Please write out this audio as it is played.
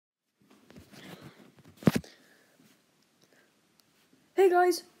Hey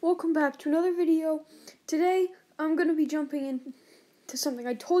guys, welcome back to another video. Today, I'm going to be jumping into something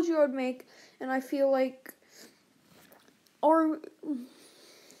I told you I would make, and I feel like our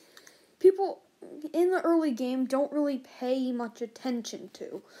people in the early game don't really pay much attention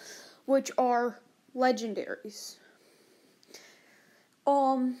to, which are legendaries.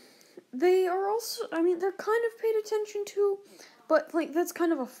 They are also, they're kind of paid attention to, but that's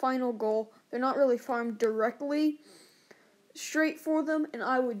kind of a final goal. They're not really farmed directly straight for them, and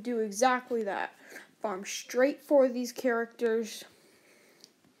I would do exactly that. Farm straight for these characters.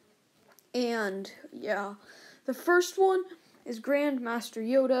 And yeah, the first one is Grandmaster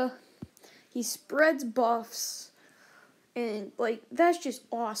Yoda. He spreads buffs, and that's just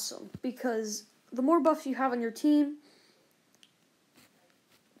awesome, because the more buffs you have on your team,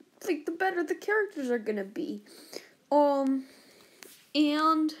 the better the characters are gonna be. And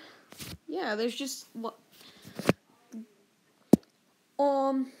yeah, there's just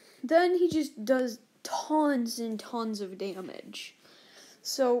then he just does tons and tons of damage.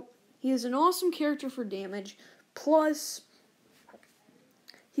 So, he is an awesome character for damage, plus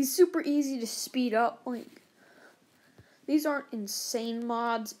he's super easy to speed up. These aren't insane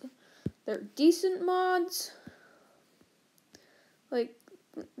mods. They're decent mods.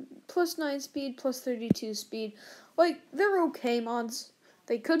 Plus 9 speed, plus 32 speed. They're okay mods.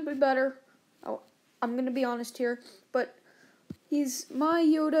 They could be better. Oh, I'm gonna be honest here, but my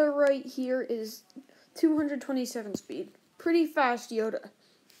Yoda right here is 227 speed. Pretty fast Yoda.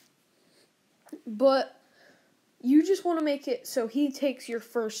 But you just want to make it so he takes your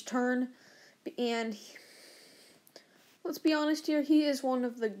first turn, and let's be honest here, he is one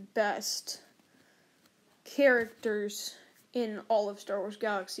of the best characters in all of Star Wars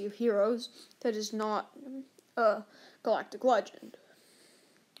Galaxy of Heroes that is not a galactic legend.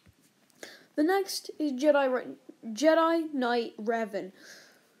 The next is Jedi Knight Revan.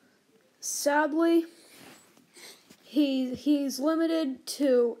 Sadly, he's limited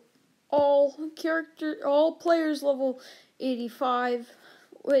to all players level 85,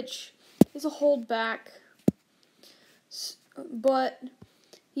 which is a holdback. But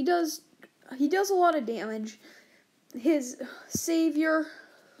he does a lot of damage. His savior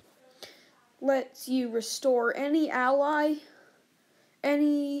lets you restore any ally.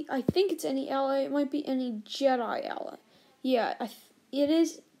 I think it's any ally. It might be any Jedi ally. Yeah, it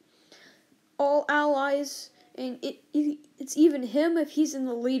is all allies, and it's even him if he's in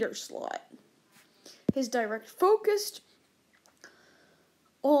the leader slot. His direct focused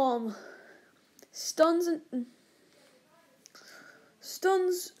stuns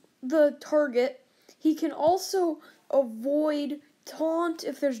the target. He can also avoid taunt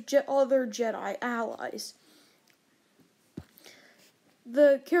if there's other Jedi allies.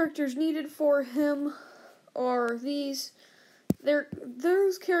 The characters needed for him are these.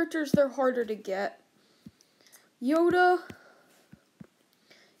 Those characters, they're harder to get. Yoda,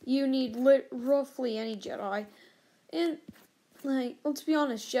 you need roughly any Jedi. And, let's be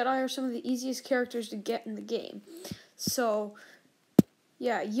honest, Jedi are some of the easiest characters to get in the game. So,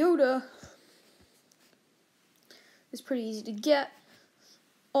 yeah, Yoda is pretty easy to get.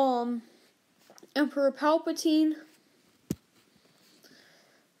 Emperor Palpatine,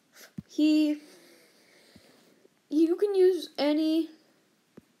 you can use any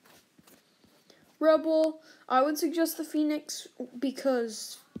Rebel. I would suggest the Phoenix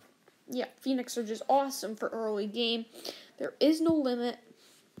because, yeah, Phoenix are just awesome for early game. There is no limit,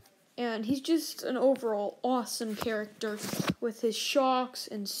 and he's just an overall awesome character with his shocks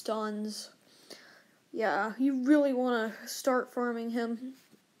and stuns. Yeah, you really want to start farming him.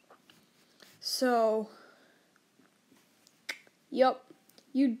 So, yep,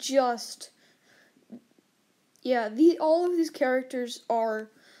 all of these characters are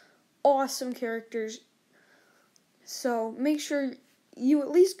awesome characters. So, make sure you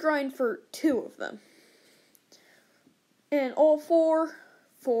at least grind for 2 of them. And all 4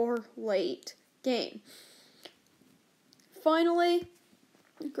 for late game. Finally,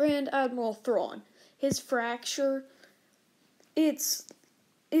 Grand Admiral Thrawn. His fracture, it's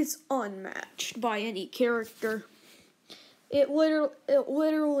unmatched by any character. It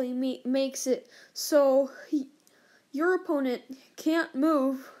literally makes it so your opponent can't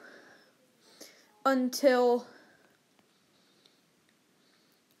move until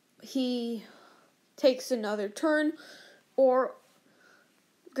he takes another turn, or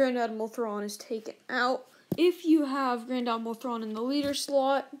Grand Admiral Thrawn is taken out. If you have Grand Admiral Thrawn in the leader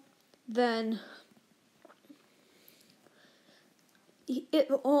slot, then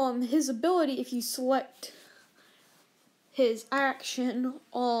his ability, if you select his action,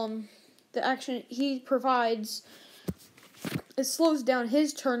 the action he provides it slows down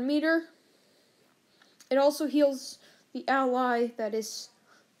his turn meter. It also heals the ally that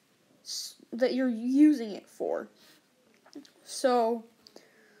you're using it for. So,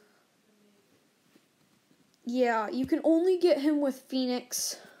 yeah, you can only get him with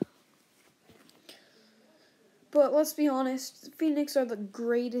Phoenix. But let's be honest, Phoenix are the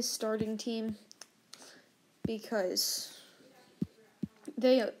greatest starting team because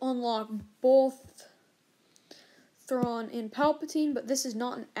they unlock both Thrawn and Palpatine, but this is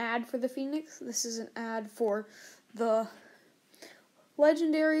not an ad for the Phoenix. This is an ad for the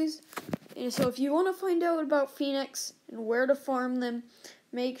Legendaries. And so if you want to find out about Phoenix and where to farm them,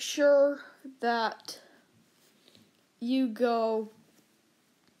 make sure that you go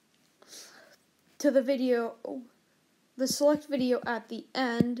to the video, the select video at the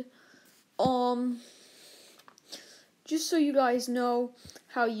end, just so you guys know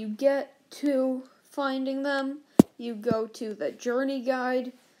how you get to finding them. You go to the journey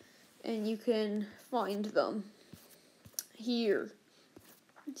guide and you can find them here.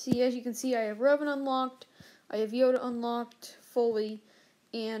 See, as you can see, I have Revan unlocked, I have Yoda unlocked fully,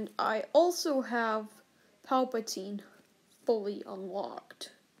 and I also have Palpatine fully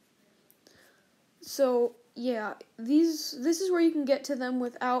unlocked. So, yeah, this is where you can get to them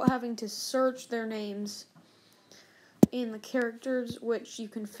without having to search their names in the characters, which you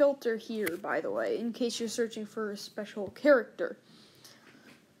can filter here, by the way, in case you're searching for a special character.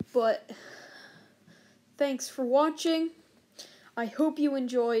 But thanks for watching. I hope you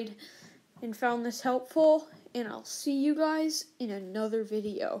enjoyed and found this helpful, and I'll see you guys in another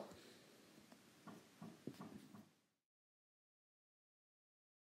video.